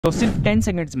तो सिर्फ 10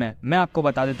 सेकंड्स में मैं आपको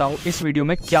बता देता हूँ इस वीडियो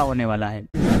में क्या होने वाला है।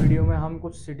 इस वीडियो में हम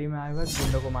कुछ सिटी में आए हुए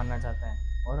गुंडों को मारना चाहते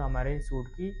हैं और हमारे सूट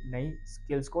की नई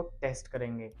स्किल्स को टेस्ट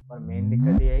करेंगे। और मेन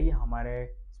दिक्कत ये है कि हमारे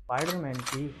स्पाइडरमैन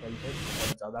की हेल्थ है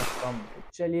बहुत ज़्यादा कम। तो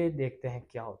चलिए देखते हैं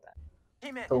क्या होता है।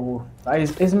 तो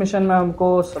गाइस इस मिशन में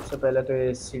हमको सबसे पहले तो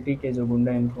ये सिटी के जो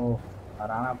गुंडे इनको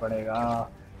हराना पड़ेगा।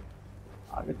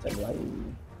 आगे चल भाई।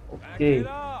 ओके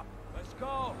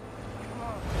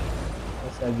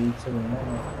ऐसे अजीब से गुंडे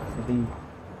हैं।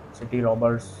 सिटी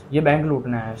रॉबर्स, ये बैंक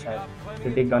लूटना है शायद।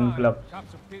 सिटी गन क्लब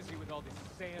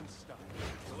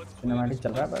सिनेमैटिक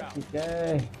चल रहा है पर ठीक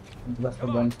है। बस तो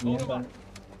गन्स नहीं है पर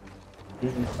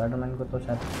ठीक है। स्पाइडरमैन को तो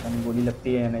शायद गोली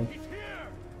लगती है या नहीं।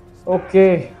 ओके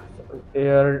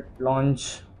एयर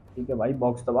लॉन्च ठीक है भाई।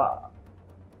 बॉक्स दबा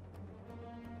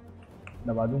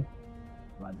दूं,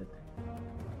 दबा देते हैं।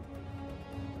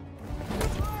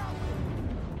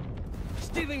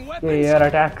 Air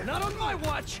attack.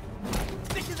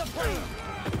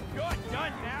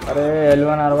 अरे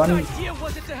L1 R1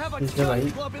 ठीक है भाई।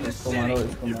 इसको मारो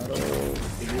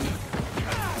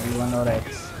L1 और X।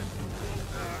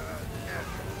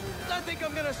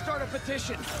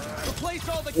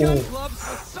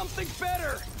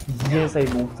 ये सही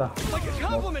मूव था।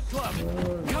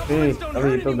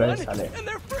 अभी तो गए साले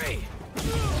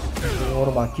और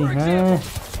बाकी हैं।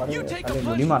 अरे साले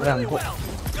गोली मार रहे हैं हमको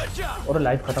और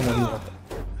लाइफ खत्म हो रही है।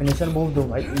 फिनिशर मूव दो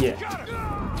भाई। ये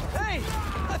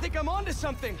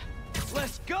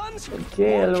ओके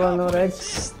L1 और X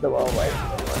दबाओ भाई।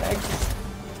 L1 X।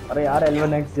 अरे यार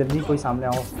L1 X जल्दी कोई सामने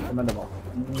आओ तो मैं दबाओ।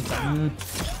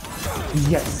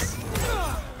 Yes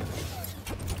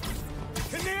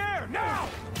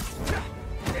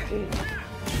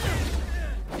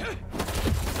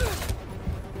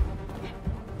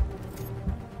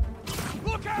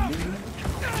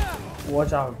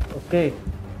watch out. ओके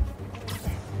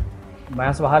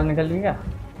भैंस बाहर निकल गई क्या?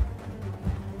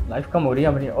 लाइफ कम हो रही है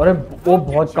अपनी। अरे वो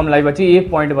बहुत कम लाइफ बची।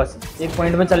 एक पॉइंट बस। एक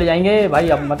पॉइंट में चले जाएंगे भाई।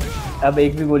 अब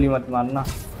एक भी गोली मत मारना।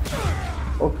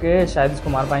 ओके शायद इसको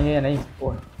मार पाएंगे या नहीं।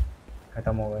 ओह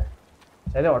खत्म हो गए।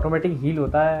 शायद ऑटोमेटिक हील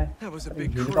होता है।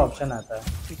 हील का ऑप्शन आता है।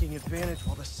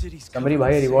 समरी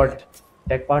भाई रिवॉर्ड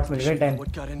टेक पार्ट्स मिल गए 10।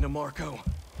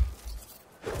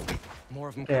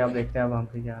 ओके अब देखते हैं अब हम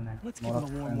पे क्या आना है।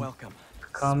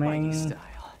 कमिंग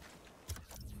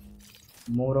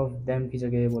मोर ऑफ देम की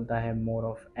जगह बोलता है मोर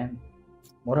ऑफ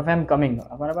एम कमिंग।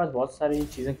 हमारे पास बहुत सारी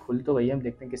चीज़ें खुल तो गई है। हम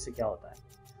देखते हैं किससे क्या होता है।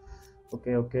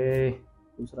 ओके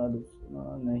दूसरा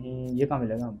नहीं। ये कहाँ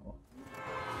मिलेगा हमको?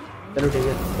 चलो ठीक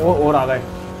है। और आ गए।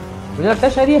 मुझे लगता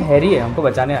है शायद ये हैरी है हमको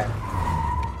बचाने आए।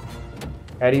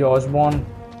 Harry Osborne.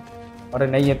 अरे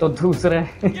नहीं ये तो दूसरे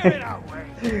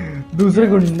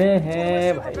गुंडे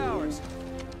हैं भाई।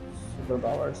 सुपर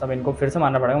पावर सब इनको फिर से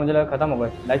मारना पड़ेगा। मुझे लगा खत्म हो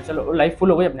गए लाइफ। चलो लाइफ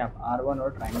फुल हो गई अपने आप। R1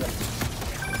 और ट्रायंगल।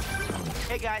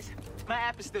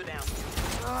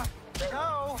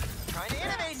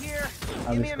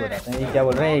 अब इसको बताते हैं ये क्या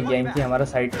बोल रहे हैं। ये गेम की हमारा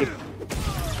साइड किक।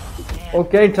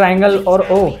 ओके ट्रायंगल और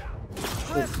ओ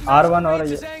R1 और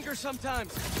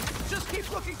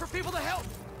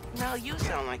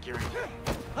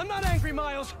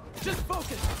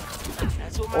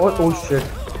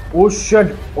ओ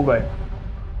शिट हो गए।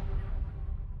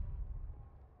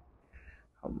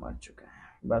 हम मर चुके हैं।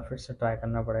 एक बार फिर से ट्राई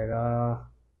करना पड़ेगा।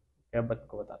 क्या बत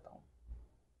को बताता हूँ।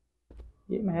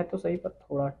 ये मैं है तो सही पर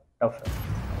थोड़ा टफ है।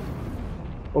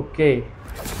 Okay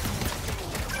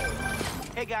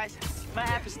Hey guys, my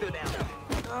app is still down.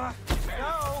 No,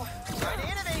 trying to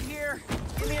innovate here.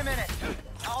 Give me a minute.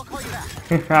 I'll call you back.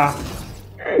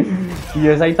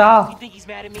 ये सही था।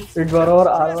 एक बार और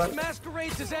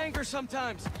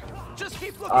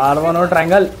R1 और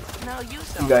ट्रायंगल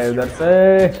गए उधर से।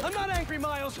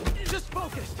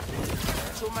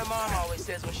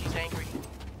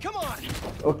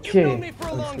 ओके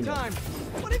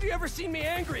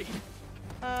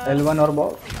L1 और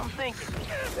बॉल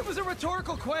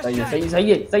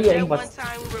सही है बस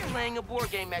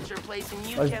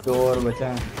 2 और बचे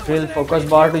हैं। Fill focus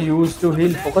bar to use to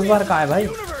heal. Focus बार कहाँ है भाई?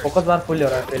 फोकस बार फुल हो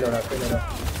रहा है। फेल हो रहा है।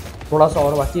 थोड़ा सा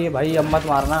और बाकी है भाई। अब मत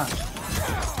मारना।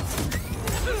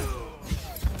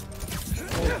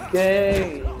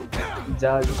 ओके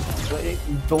जा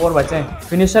 2 और बचे हैं।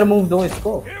 फिनिशर मूव दो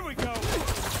इसको।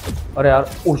 अरे यार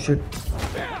ओ शिट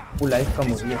वो लाइफ कम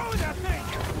हो रही है।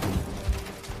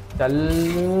 चल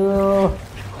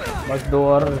बस 2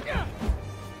 और।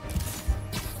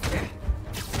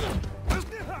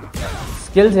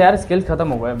 स्किल्स यार स्किल्स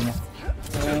खत्म हो गए अपने।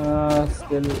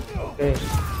 स्किल ओके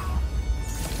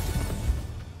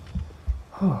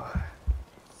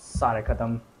सारे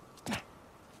खत्म।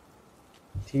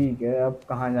 ठीक है अब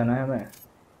कहाँ जाना है हमें?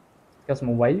 क्या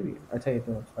मोबाइल भी? अच्छा ये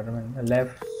तो स्पाइडरमैन।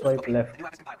 Left swipe left.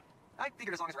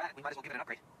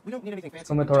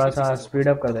 इसको मैं थोड़ा सा स्पीड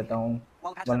अप कर देता हूँ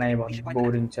वरना ये बहुत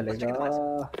बोरिंग चलेगा।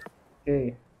 Okay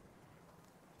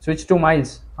switch two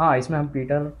miles. हाँ इसमें हम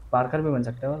पीटर पार्कर भी बन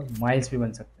सकते हैं और माइल्स भी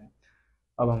बन सकते हैं।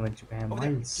 अब हम बन चुके हैं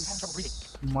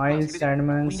माइल्स। माइल्स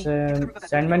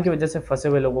सैंडमैन की वजह से फंसे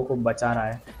हुए लोगों को बचा रहा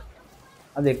है।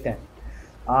 अब देखते हैं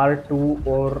R2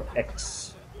 और X।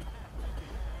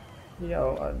 क्या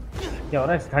हो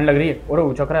रहा है? ठंड लग रही है और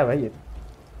उचक रहा है भाई ये।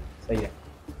 सही है।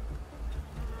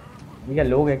 ये क्या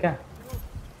लोग है क्या?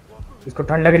 इसको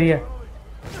ठंड लग रही है।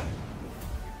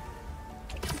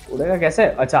 उड़ेगा कैसे?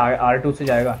 अच्छा R2 से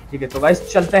जाएगा। ठीक है तो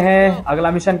गाइस चलते हैं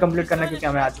अगला मिशन कंप्लीट करने क्योंकि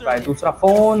हमें आ चुका है दूसरा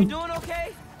phone.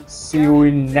 C you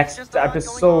in next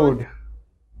episode.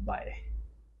 Bye.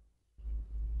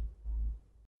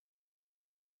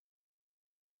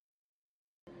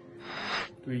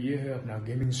 तो ये है अपना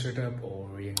गेमिंग सेटअप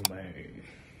और ये मैं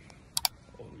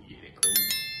और ये देखो।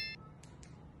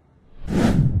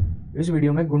 इस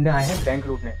वीडियो में गुंडे आए हैं बैंक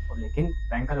लूटने और लेकिन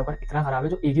बैंक का लॉकर इतना खराब है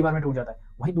जो एक ही बार में टूट जाता है।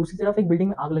 वहीं दूसरी तरफ एक बिल्डिंग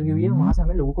में आग लगी हुई है, वहां से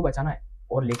हमें लोगों को बचाना है।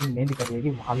 और लेकिन मेन दिक्कत ये है कि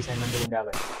वहां भी सैंडमैन के गुंडे आ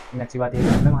गए। लेकिन अच्छी बात ये है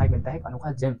कि हमें वहां मिलता है एक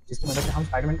अनोखा जेम जिसकी मदद से हम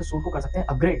स्पाइडरमैन के सूट को कर सकते हैं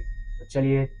अपग्रेड। तो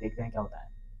चलिए देखते हैं क्या होता है।